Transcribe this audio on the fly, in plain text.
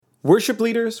Worship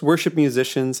leaders, worship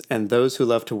musicians, and those who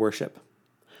love to worship.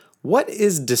 What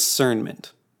is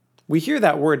discernment? We hear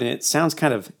that word and it sounds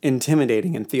kind of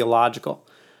intimidating and theological.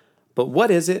 But what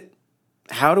is it?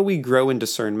 How do we grow in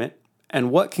discernment?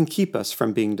 And what can keep us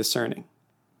from being discerning?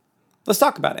 Let's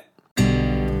talk about it.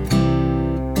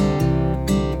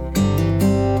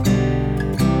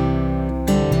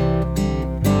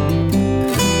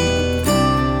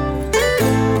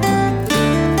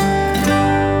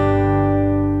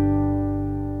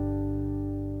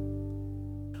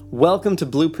 Welcome to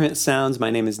Blueprint Sounds.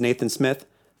 My name is Nathan Smith.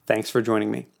 Thanks for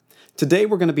joining me. Today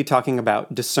we're going to be talking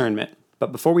about discernment.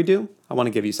 But before we do, I want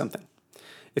to give you something.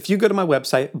 If you go to my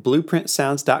website,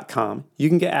 blueprintsounds.com, you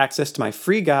can get access to my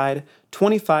free guide,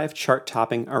 25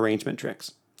 chart-topping arrangement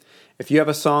tricks. If you have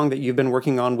a song that you've been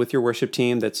working on with your worship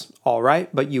team that's all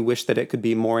right, but you wish that it could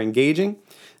be more engaging,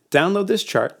 download this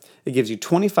chart. It gives you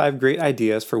 25 great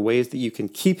ideas for ways that you can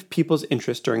keep people's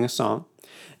interest during a song.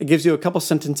 It gives you a couple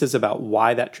sentences about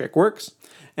why that trick works,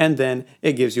 and then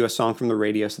it gives you a song from the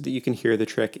radio so that you can hear the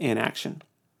trick in action.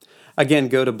 Again,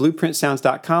 go to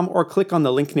blueprintsounds.com or click on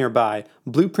the link nearby,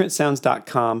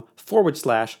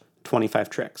 blueprintsounds.com/25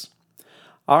 tricks.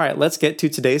 All right, let's get to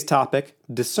today's topic,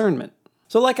 discernment.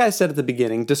 So like I said at the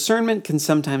beginning, discernment can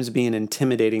sometimes be an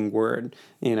intimidating word.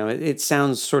 It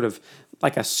sounds sort of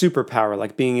like a superpower,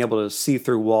 like being able to see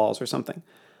through walls or something.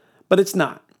 But it's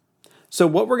not. So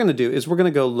what we're going to do is we're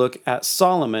going to go look at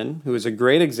Solomon, who is a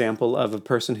great example of a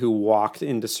person who walked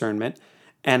in discernment,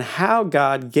 and how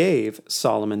God gave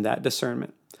Solomon that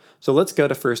discernment. So let's go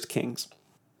to 1 Kings.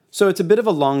 So it's a bit of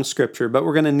a long scripture, but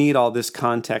we're going to need all this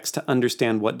context to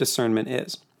understand what discernment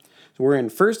is. So we're in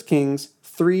 1 Kings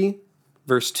 3,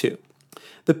 verse 2.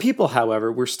 The people,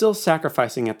 however, were still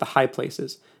sacrificing at the high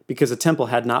places, because a temple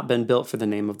had not been built for the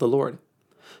name of the Lord.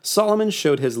 Solomon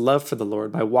showed his love for the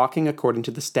Lord by walking according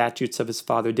to the statutes of his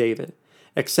father David,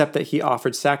 except that he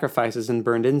offered sacrifices and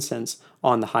burned incense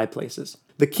on the high places.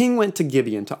 The king went to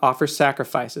Gibeon to offer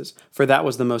sacrifices, for that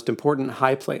was the most important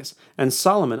high place, and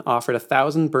Solomon offered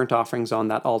 1,000 burnt offerings on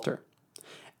that altar.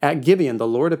 At Gibeon, the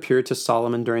Lord appeared to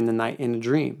Solomon during the night in a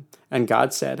dream, and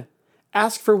God said,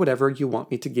 "Ask for whatever you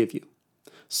want me to give you."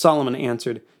 Solomon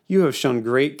answered, "You have shown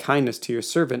great kindness to your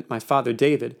servant, my father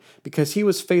David, because he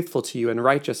was faithful to you and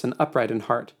righteous and upright in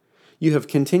heart. You have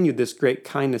continued this great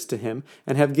kindness to him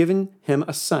and have given him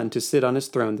a son to sit on his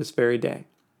throne this very day.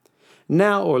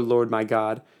 Now, O Lord my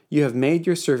God, you have made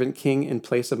your servant king in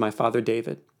place of my father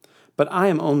David. But I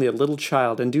am only a little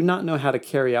child and do not know how to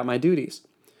carry out my duties.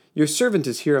 Your servant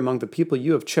is here among the people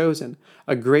you have chosen,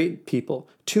 a great people,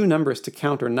 too numerous to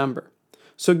count or number.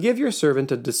 So give your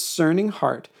servant a discerning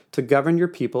heart to govern your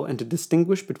people and to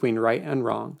distinguish between right and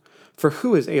wrong. For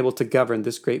who is able to govern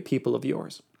this great people of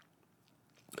yours?"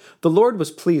 The Lord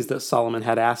was pleased that Solomon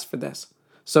had asked for this.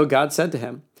 So God said to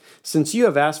him, "Since you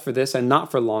have asked for this and not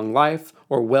for long life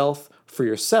or wealth for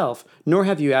yourself, nor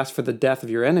have you asked for the death of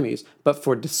your enemies, but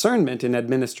for discernment in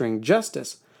administering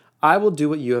justice, I will do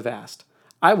what you have asked.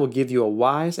 I will give you a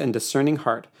wise and discerning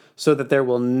heart, so that there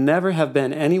will never have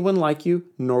been anyone like you,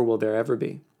 nor will there ever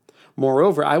be.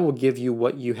 Moreover, I will give you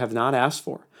what you have not asked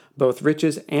for, both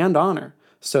riches and honor,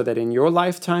 so that in your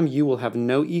lifetime you will have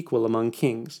no equal among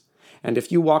kings. And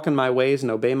if you walk in my ways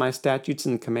and obey my statutes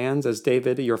and commands as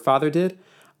David your father did,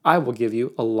 I will give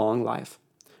you a long life."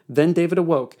 Then David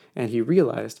awoke, and he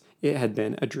realized it had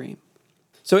been a dream.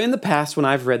 So in the past, when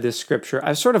I've read this scripture,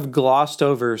 I've sort of glossed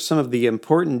over some of the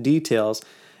important details.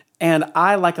 And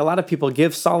I, like a lot of people,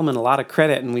 give Solomon a lot of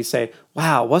credit, and we say,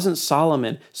 wow, wasn't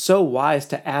Solomon so wise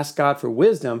to ask God for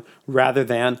wisdom rather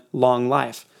than long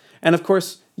life? And of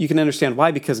course, you can understand why,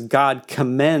 because God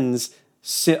commends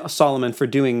Solomon for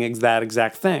doing that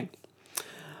exact thing.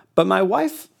 But my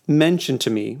wife mentioned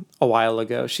to me a while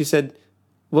ago, she said,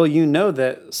 well, you know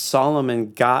that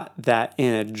Solomon got that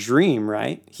in a dream,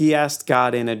 right? He asked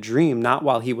God in a dream, not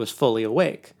while he was fully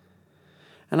awake.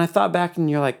 And I thought back, and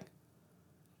you're like,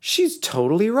 she's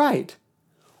totally right.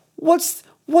 What's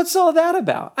all that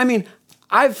about? I mean,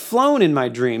 I've flown in my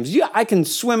dreams. Yeah, I can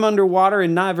swim underwater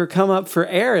and never come up for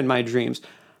air in my dreams.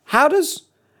 How is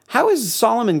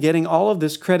Solomon getting all of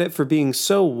this credit for being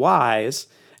so wise?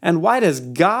 And why does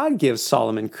God give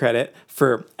Solomon credit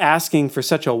for asking for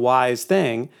such a wise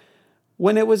thing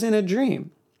when it was in a dream?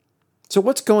 So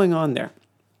what's going on there?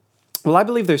 Well, I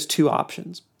believe there's two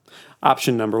options.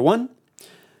 Option number one,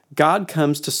 God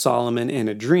comes to Solomon in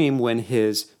a dream when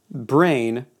his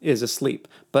brain is asleep,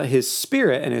 but his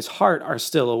spirit and his heart are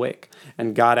still awake.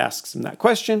 And God asks him that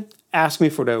question, "Ask me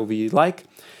for whatever you like."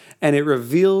 And it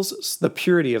reveals the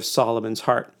purity of Solomon's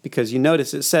heart, because you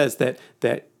notice it says that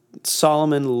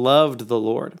Solomon loved the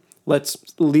Lord. let's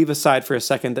leave aside for a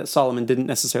second that Solomon didn't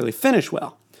necessarily finish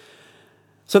well.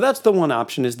 So that's the one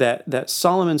option, is that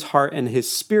Solomon's heart and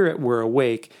his spirit were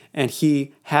awake, and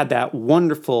he had that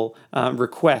wonderful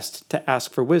request to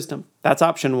ask for wisdom. That's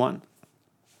option one.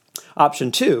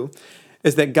 Option two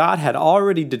is that God had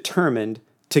already determined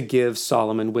to give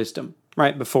Solomon wisdom,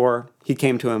 right, before he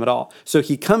came to him at all. So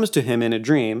he comes to him in a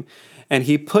dream, and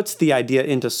he puts the idea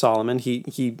into Solomon.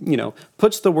 He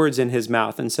puts the words in his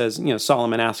mouth and says,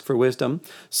 Solomon, ask for wisdom.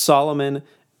 Solomon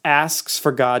asks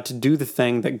for God to do the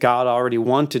thing that God already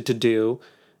wanted to do,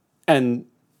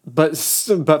 but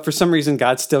for some reason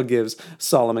God still gives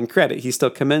Solomon credit. He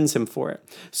still commends him for it.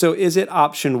 So is it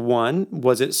option one,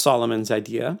 was it Solomon's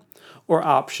idea? Or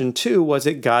option two, was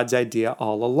it God's idea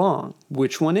all along?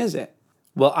 Which one is it?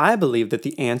 Well, I believe that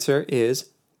the answer is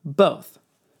both.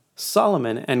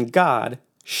 Solomon and God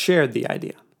shared the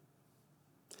idea.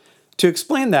 To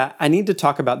explain that, I need to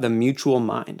talk about the mutual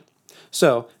mind.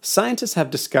 So, scientists have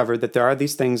discovered that there are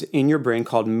these things in your brain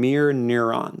called mirror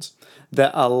neurons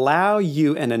that allow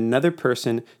you and another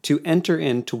person to enter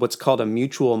into what's called a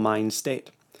mutual mind state.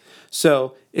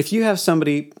 So, if you have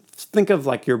somebody, think of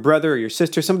like your brother or your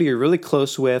sister, somebody you're really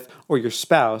close with, or your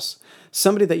spouse,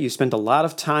 somebody that you spent a lot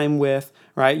of time with,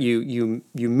 right? You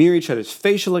mirror each other's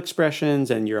facial expressions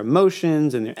and your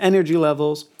emotions and your energy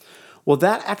levels. Well,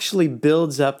 that actually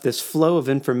builds up this flow of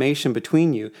information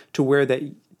between you to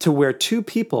where two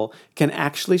people can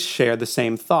actually share the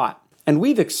same thought. And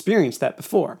we've experienced that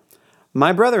before.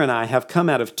 My brother and I have come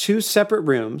out of two separate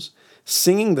rooms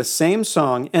singing the same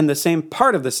song and the same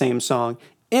part of the same song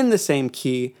in the same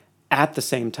key at the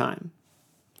same time.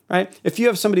 Right? If you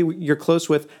have somebody you're close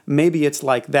with, maybe it's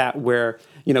like that where,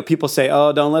 people say,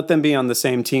 oh, don't let them be on the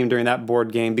same team during that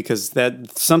board game because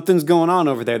that something's going on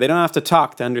over there. They don't have to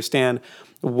talk to understand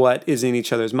what is in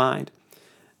each other's mind.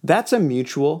 That's a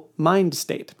mutual mind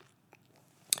state.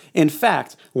 In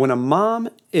fact, when a mom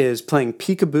is playing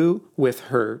peekaboo with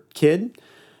her kid,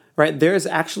 right, there's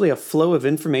actually a flow of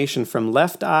information from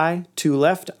left eye to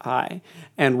left eye.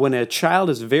 And when a child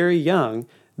is very young,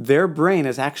 their brain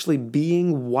is actually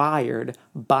being wired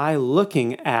by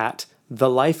looking at the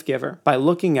life giver, by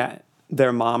looking at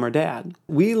their mom or dad.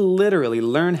 We literally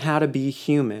learn how to be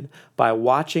human by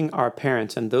watching our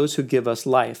parents and those who give us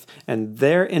life, and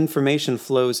their information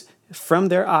flows from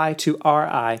their eye to our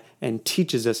eye and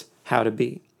teaches us how to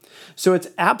be. So it's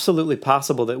absolutely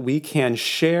possible that we can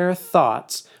share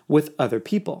thoughts with other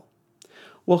people.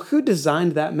 Well, who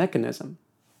designed that mechanism?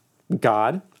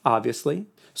 God, obviously.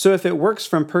 So if it works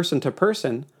from person to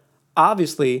person,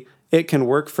 obviously it can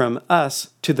work from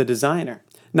us to the designer.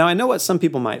 Now, I know what some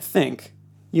people might think.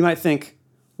 You might think,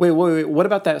 wait, what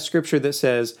about that scripture that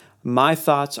says, my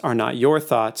thoughts are not your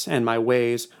thoughts and my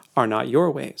ways are not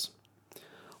your ways?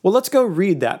 Well, let's go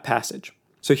read that passage.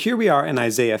 So here we are in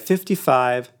Isaiah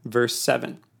 55, verse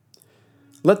 7.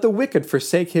 Let the wicked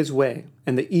forsake his way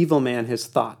and the evil man his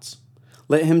thoughts.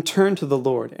 Let him turn to the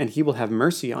Lord, and he will have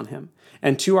mercy on him,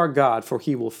 and to our God, for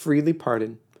he will freely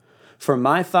pardon. For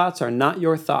my thoughts are not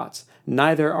your thoughts,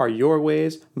 neither are your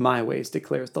ways my ways,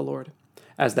 declares the Lord.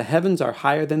 As the heavens are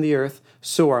higher than the earth,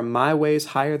 so are my ways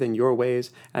higher than your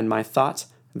ways, and my thoughts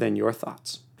than your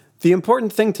thoughts. The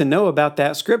important thing to know about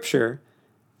that scripture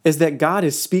is that God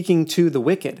is speaking to the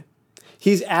wicked.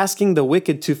 He's asking the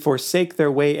wicked to forsake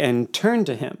their way and turn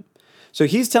to him. So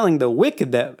he's telling the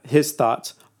wicked that his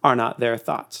thoughts are not their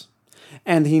thoughts.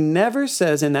 And he never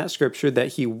says in that scripture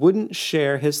that he wouldn't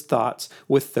share his thoughts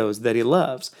with those that he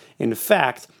loves. In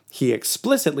fact, he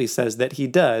explicitly says that he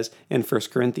does in 1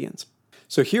 Corinthians.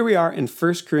 So here we are in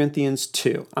 1 Corinthians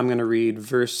 2. I'm going to read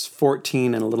verse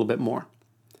 14 and a little bit more.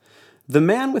 The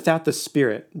man without the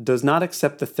Spirit does not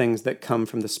accept the things that come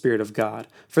from the Spirit of God,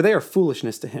 for they are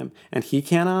foolishness to him, and he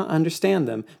cannot understand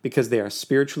them because they are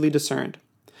spiritually discerned.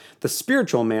 The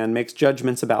spiritual man makes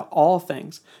judgments about all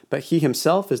things, but he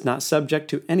himself is not subject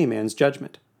to any man's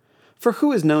judgment. For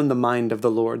who has known the mind of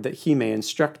the Lord that he may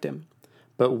instruct him?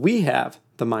 But we have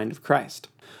the mind of Christ.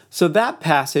 So that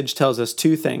passage tells us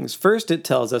two things. First, it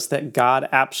tells us that God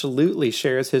absolutely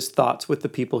shares his thoughts with the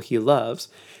people he loves,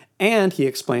 and he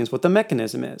explains what the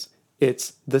mechanism is.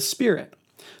 It's the Spirit.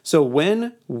 So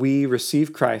when we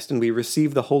receive Christ and we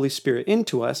receive the Holy Spirit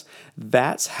into us,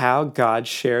 that's how God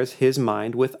shares his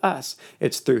mind with us.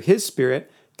 It's through his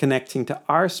Spirit connecting to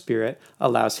our spirit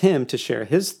allows him to share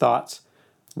his thoughts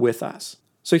with us.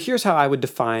 So here's how I would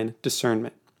define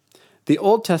discernment. The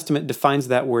Old Testament defines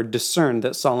that word discern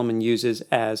that Solomon uses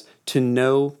as to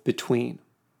know between.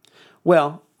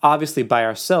 Well, obviously by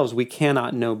ourselves we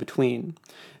cannot know between.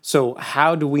 So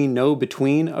how do we know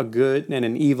between a good and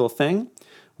an evil thing?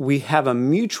 We have a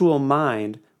mutual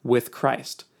mind with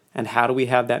Christ. And how do we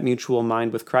have that mutual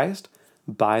mind with Christ?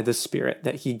 By the Spirit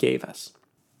that He gave us.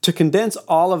 To condense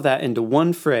all of that into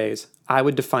one phrase, I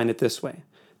would define it this way.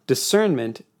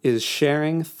 Discernment is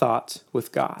sharing thoughts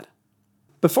with God.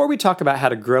 Before we talk about how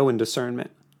to grow in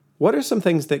discernment, what are some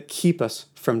things that keep us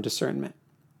from discernment?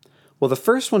 Well, the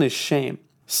first one is shame.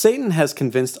 Satan has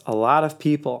convinced a lot of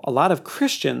people, a lot of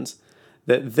Christians,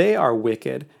 that they are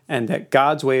wicked and that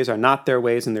God's ways are not their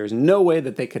ways and there's no way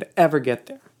that they could ever get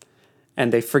there.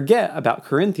 And they forget about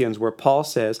Corinthians where Paul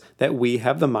says that we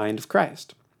have the mind of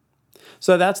Christ.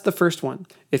 So that's the first one.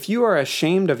 If you are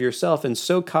ashamed of yourself and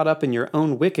so caught up in your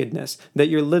own wickedness that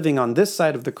you're living on this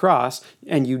side of the cross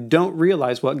and you don't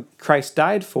realize what Christ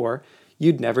died for,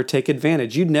 you'd never take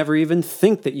advantage. You'd never even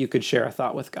think that you could share a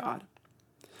thought with God.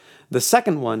 The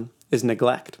second one is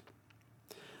neglect.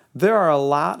 There are a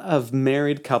lot of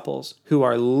married couples who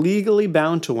are legally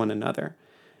bound to one another,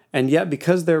 and yet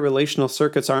because their relational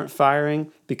circuits aren't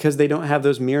firing, because they don't have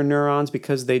those mirror neurons,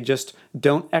 because they just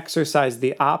don't exercise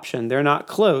the option, they're not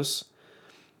close,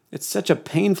 it's such a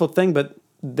painful thing, but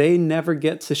they never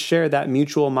get to share that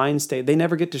mutual mind state. They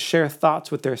never get to share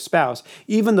thoughts with their spouse.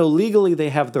 Even though legally they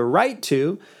have the right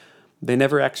to, they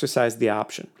never exercise the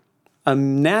option. A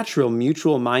natural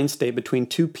mutual mind state between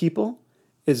two people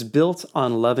is built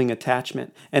on loving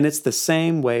attachment, and it's the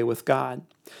same way with God.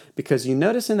 Because you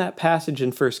notice in that passage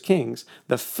in 1 Kings,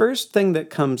 the first thing that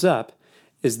comes up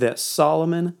is that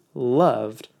Solomon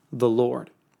loved the Lord.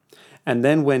 And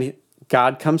then when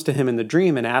God comes to him in the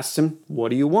dream and asks him, "What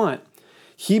do you want?"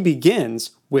 he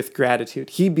begins with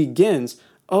gratitude. He begins,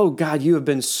 "Oh God, you have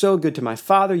been so good to my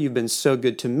father. You've been so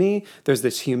good to me." There's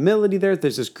this humility there.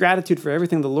 There's this gratitude for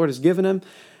everything the Lord has given him.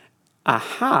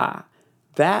 Aha!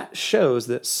 That shows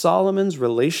that Solomon's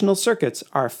relational circuits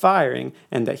are firing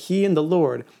and that he and the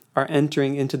Lord are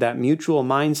entering into that mutual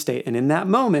mind state. And in that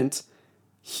moment,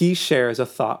 he shares a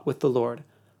thought with the Lord.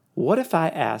 What if I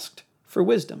asked for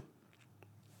wisdom?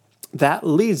 That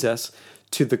leads us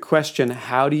to the question,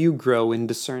 how do you grow in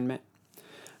discernment?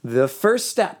 The first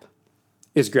step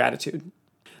is gratitude.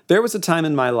 There was a time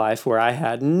in my life where I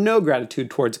had no gratitude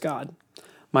towards God.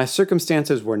 My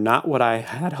circumstances were not what I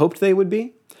had hoped they would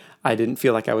be. I didn't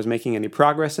feel like I was making any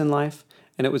progress in life,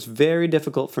 and it was very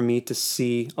difficult for me to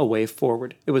see a way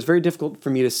forward. It was very difficult for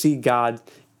me to see God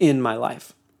in my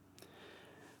life.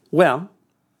 Well,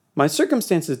 my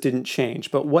circumstances didn't change,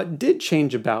 but what did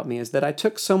change about me is that I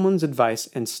took someone's advice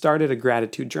and started a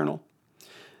gratitude journal.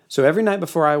 So every night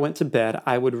before I went to bed,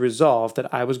 I would resolve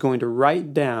that I was going to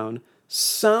write down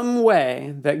some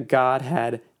way that God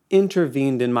had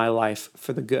intervened in my life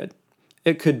for the good.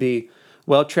 It could be,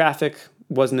 well, traffic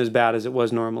wasn't as bad as it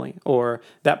was normally, or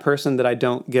that person that I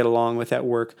don't get along with at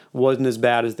work wasn't as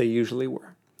bad as they usually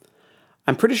were.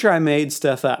 I'm pretty sure I made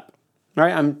stuff up,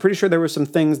 right? I'm pretty sure there were some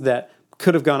things that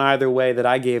could have gone either way that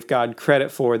I gave God credit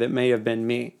for that may have been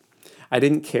me. I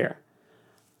didn't care.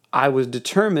 I was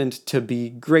determined to be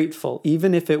grateful,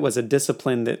 even if it was a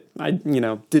discipline that I,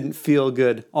 didn't feel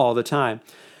good all the time.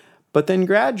 But then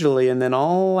gradually, and then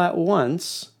all at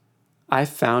once, I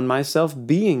found myself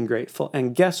being grateful.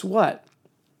 And guess what?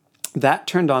 That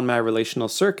turned on my relational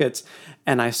circuits,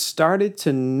 and I started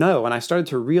to know, and I started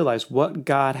to realize what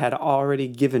God had already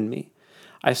given me.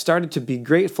 I started to be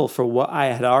grateful for what I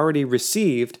had already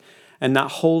received and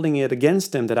not holding it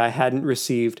against Him that I hadn't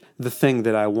received the thing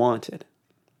that I wanted.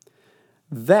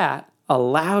 That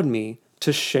allowed me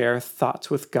to share thoughts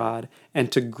with God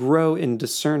and to grow in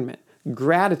discernment.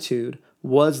 Gratitude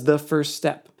was the first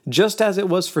step. Just as it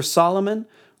was for Solomon,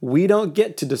 we don't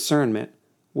get to discernment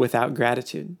without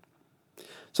gratitude.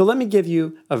 So let me give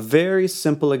you a very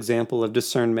simple example of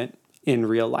discernment in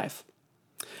real life.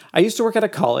 I used to work at a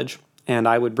college, and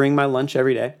I would bring my lunch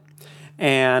every day,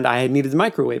 and I had needed to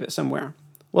microwave it somewhere.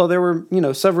 Well, there were,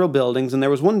 several buildings, and there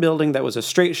was one building that was a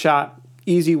straight shot,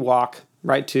 easy walk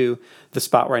right to the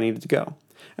spot where I needed to go.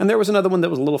 And there was another one that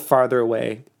was a little farther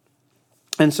away.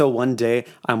 And so one day,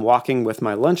 I'm walking with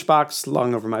my lunchbox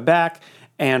slung over my back,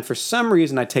 and for some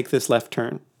reason, I take this left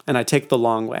turn, and I take the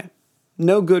long way.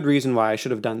 No good reason why I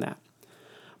should have done that.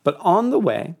 But on the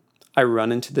way, I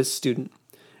run into this student,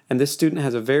 and this student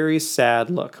has a very sad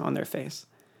look on their face.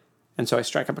 And so I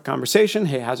strike up a conversation.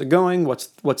 Hey, how's it going?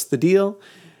 What's the deal?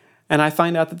 And I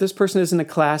find out that this person is in a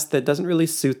class that doesn't really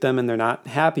suit them, and they're not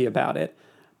happy about it.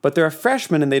 But they're a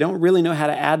freshman, and they don't really know how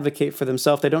to advocate for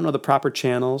themselves. They don't know the proper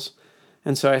channels.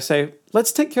 And so I say,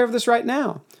 let's take care of this right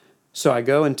now. So I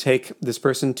go and take this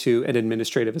person to an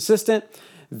administrative assistant.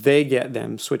 They get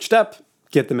them switched up,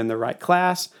 get them in the right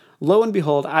class. Lo and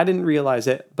behold, I didn't realize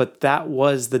it, but that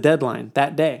was the deadline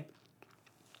that day.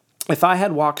 If I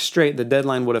had walked straight, the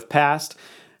deadline would have passed,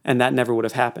 and that never would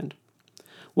have happened.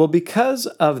 Well, because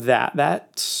of that,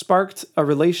 that sparked a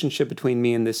relationship between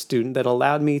me and this student that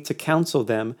allowed me to counsel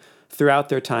them throughout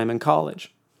their time in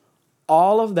college.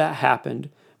 All of that happened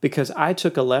because I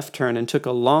took a left turn and took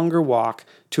a longer walk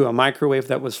to a microwave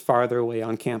that was farther away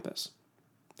on campus.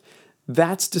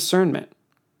 That's discernment.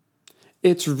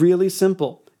 It's really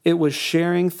simple. It was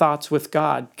sharing thoughts with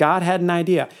God. God had an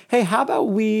idea. Hey, how about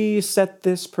we set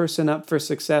this person up for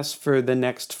success for the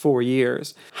next 4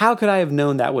 years? How could I have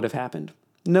known that would have happened?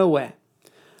 No way.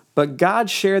 But God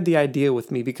shared the idea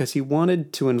with me because he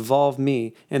wanted to involve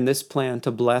me in this plan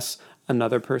to bless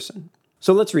another person.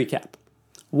 So let's recap.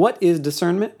 What is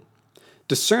discernment?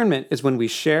 Discernment is when we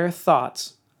share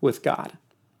thoughts with God.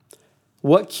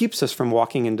 What keeps us from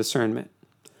walking in discernment?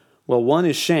 Well, one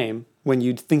is shame, when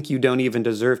you think you don't even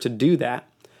deserve to do that.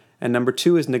 And number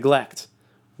 2 is neglect,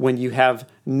 when you have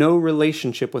no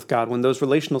relationship with God, when those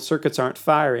relational circuits aren't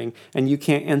firing and you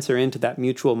can't enter into that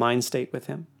mutual mind state with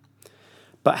him.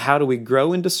 But how do we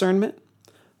grow in discernment?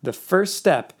 The first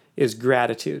step is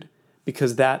gratitude,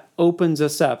 because that opens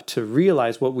us up to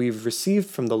realize what we've received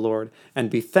from the Lord and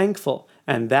be thankful,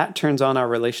 and that turns on our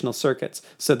relational circuits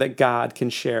so that God can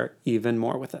share even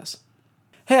more with us.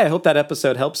 Hey, I hope that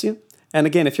episode helps you. And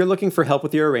again, if you're looking for help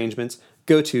with your arrangements,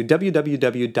 go to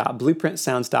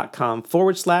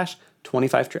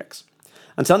www.blueprintsounds.com/25 tricks.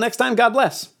 Until next time, God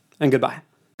bless and goodbye.